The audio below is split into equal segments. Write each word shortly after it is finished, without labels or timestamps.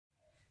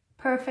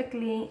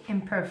perfectly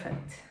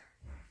imperfect.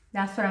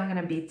 That's what I'm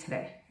going to be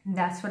today.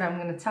 That's what I'm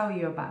going to tell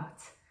you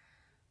about.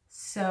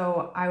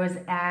 So I was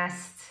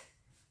asked,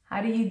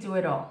 how do you do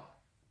it all?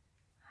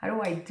 How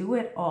do I do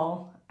it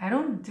all? I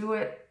don't do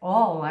it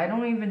all. I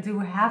don't even do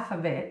half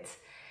of it.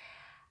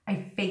 I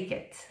fake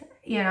it.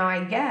 You know,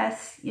 I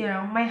guess, you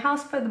know, my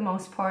house for the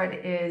most part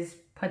is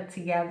put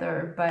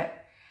together,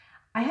 but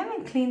I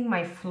haven't cleaned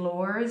my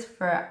floors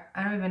for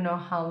I don't even know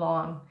how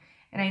long.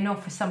 And I know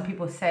for some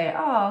people say,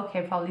 oh,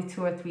 okay, probably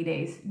 2 or 3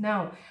 days.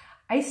 No,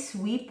 I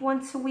sweep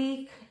once a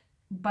week,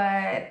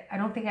 but I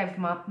don't think I've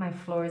mopped my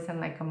floors in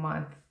like a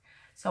month.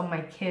 So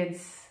my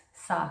kids'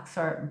 socks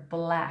are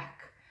black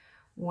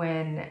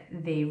when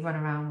they run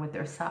around with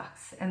their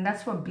socks. And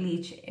that's what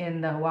bleach in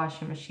the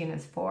washing machine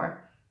is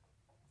for.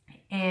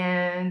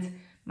 And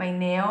my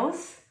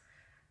nails,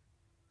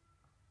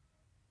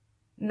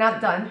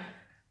 not done.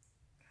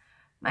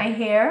 My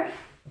hair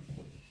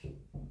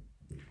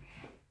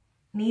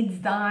needs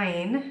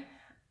dyeing.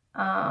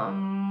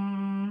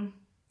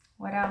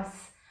 What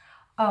else?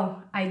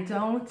 Oh, I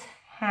don't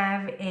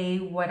have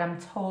what I'm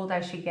told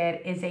I should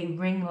get is a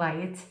ring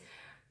light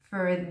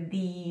for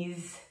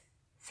these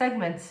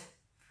segments,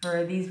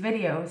 for these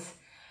videos.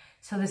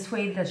 So this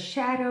way the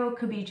shadow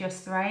could be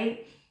just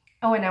right.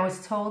 Oh, and I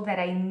was told that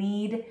I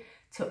need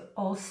to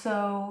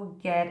also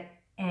get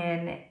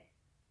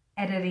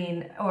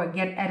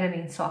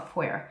editing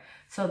software.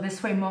 So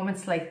this way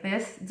moments like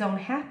this don't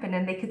happen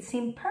and they could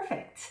seem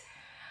perfect.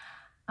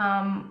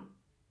 And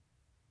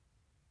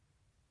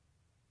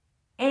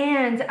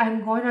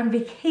I'm going on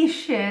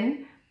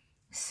vacation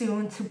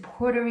soon to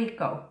Puerto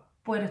Rico,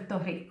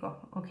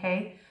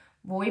 okay?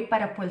 Voy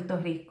para Puerto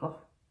Rico.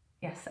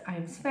 Yes,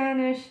 I'm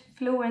Spanish,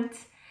 fluent.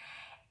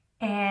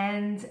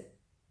 And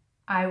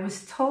I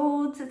was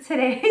told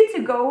today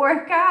to go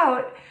work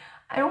out.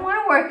 I don't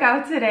want to work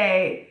out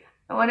today.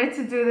 I wanted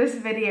to do this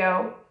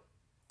video.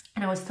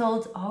 And I was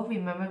told, oh,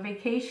 remember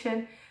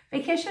vacation.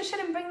 Vacation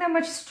shouldn't bring that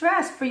much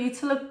stress for you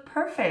to look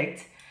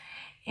perfect.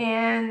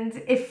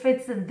 And if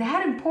it's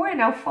that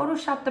important, I'll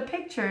Photoshop the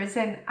pictures.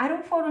 And I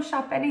don't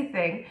Photoshop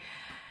anything.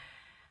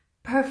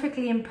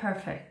 Perfectly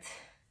imperfect.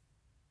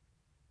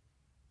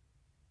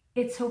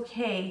 It's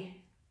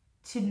okay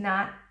to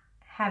not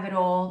have it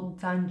all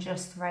done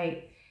just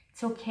right.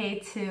 It's okay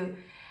to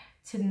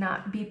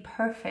not be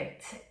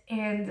perfect.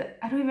 And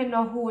I don't even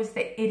know who was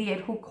the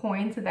idiot who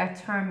coined that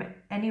term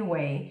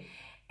anyway.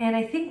 And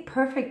I think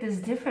perfect is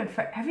different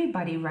for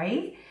everybody,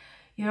 right?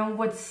 You know,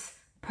 what's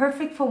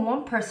perfect for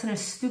one person is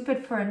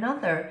stupid for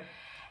another.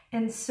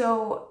 And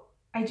so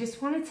I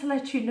just wanted to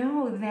let you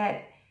know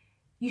that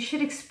you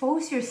should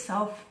expose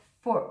yourself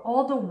for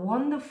all the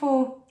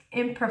wonderful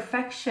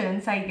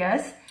imperfections, I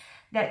guess,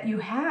 that you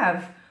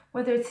have,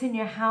 whether it's in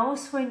your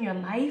house or in your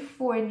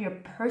life or in your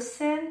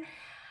person.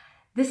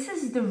 This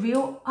is the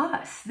real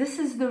us. This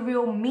is the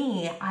real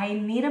me. I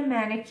need a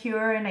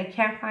manicure and I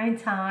can't find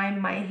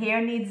time. My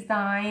hair needs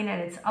dyeing and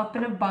it's up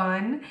in a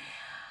bun.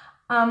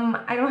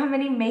 I don't have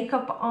any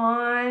makeup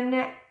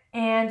on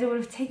and it would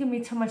have taken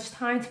me too much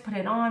time to put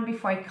it on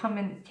before I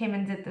came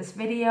and did this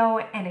video.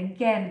 And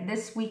again,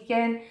 this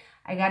weekend,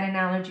 I got an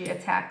allergy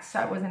attack, so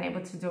I wasn't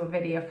able to do a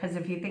video because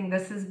if you think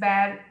this is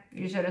bad,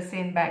 you should have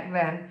seen back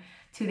then,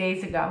 2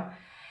 days ago.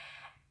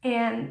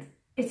 And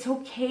it's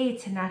okay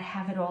to not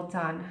have it all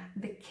done.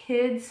 The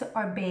kids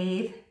are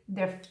bathed,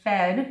 they're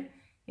fed.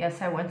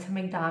 Yes, I went to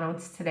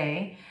McDonald's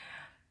today,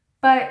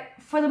 but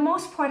for the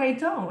most part, I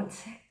don't.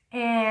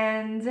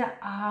 And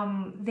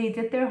they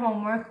did their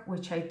homework,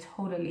 which I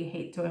totally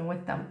hate doing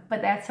with them,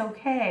 but that's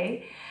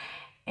okay.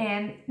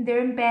 And they're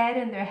in bed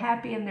and they're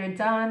happy and they're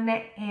done.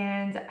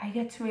 And I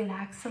get to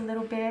relax a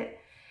little bit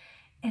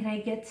and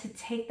I get to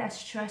take that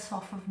stress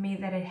off of me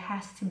that it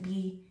has to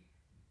be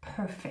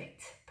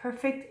perfect.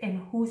 Perfect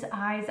in whose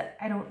eyes,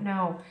 I don't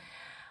know.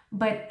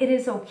 But it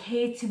is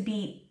okay to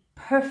be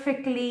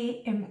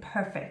perfectly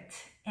imperfect.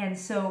 And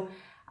so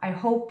I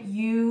hope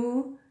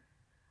you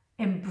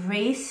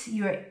embrace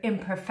your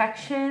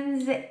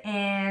imperfections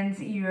and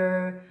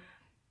your,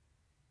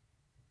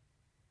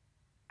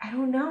 I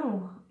don't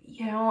know,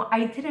 you know,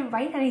 I didn't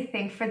write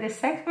anything for this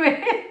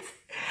segment.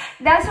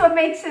 That's what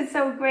makes it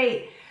so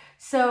great.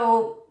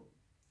 So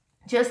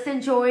just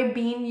enjoy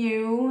being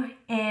you,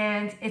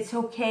 and it's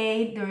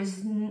okay.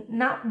 There's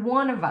not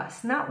one of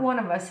us,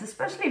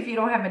 especially if you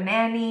don't have a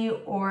nanny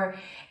or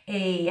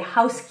a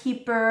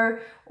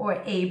housekeeper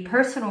or a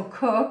personal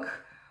cook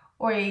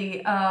or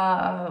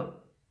a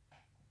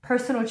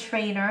personal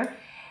trainer.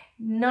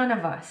 None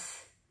of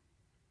us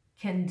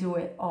can do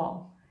it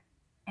all.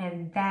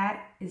 And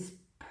that is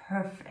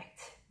perfect,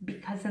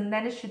 because and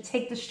then it should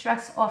take the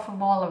stress off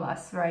of all of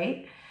us,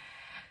 right?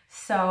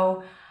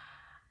 So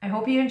I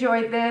hope you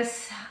enjoyed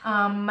this.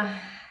 I'm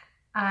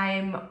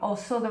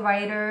also the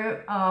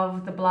writer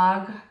of the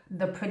blog,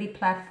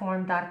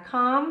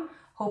 theprettyplatform.com.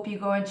 Hope you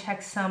go and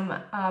check some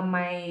of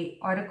my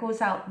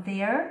articles out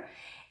there.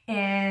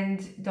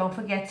 And don't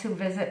forget to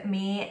visit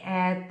me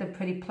at The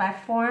Pretty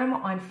Platform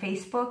on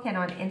Facebook and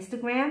on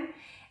Instagram.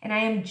 And I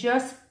am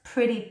just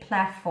Pretty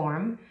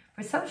Platform. For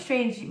For some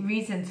strange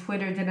reason,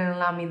 Twitter didn't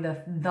allow me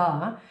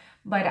the,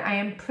 but I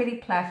am pretty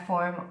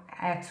platform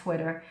at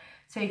Twitter.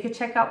 So you can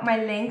check out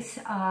my links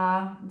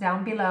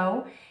down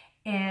below.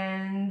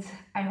 And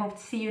I hope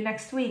to see you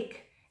next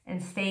week. And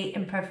stay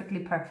imperfectly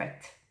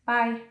perfect.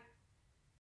 Bye.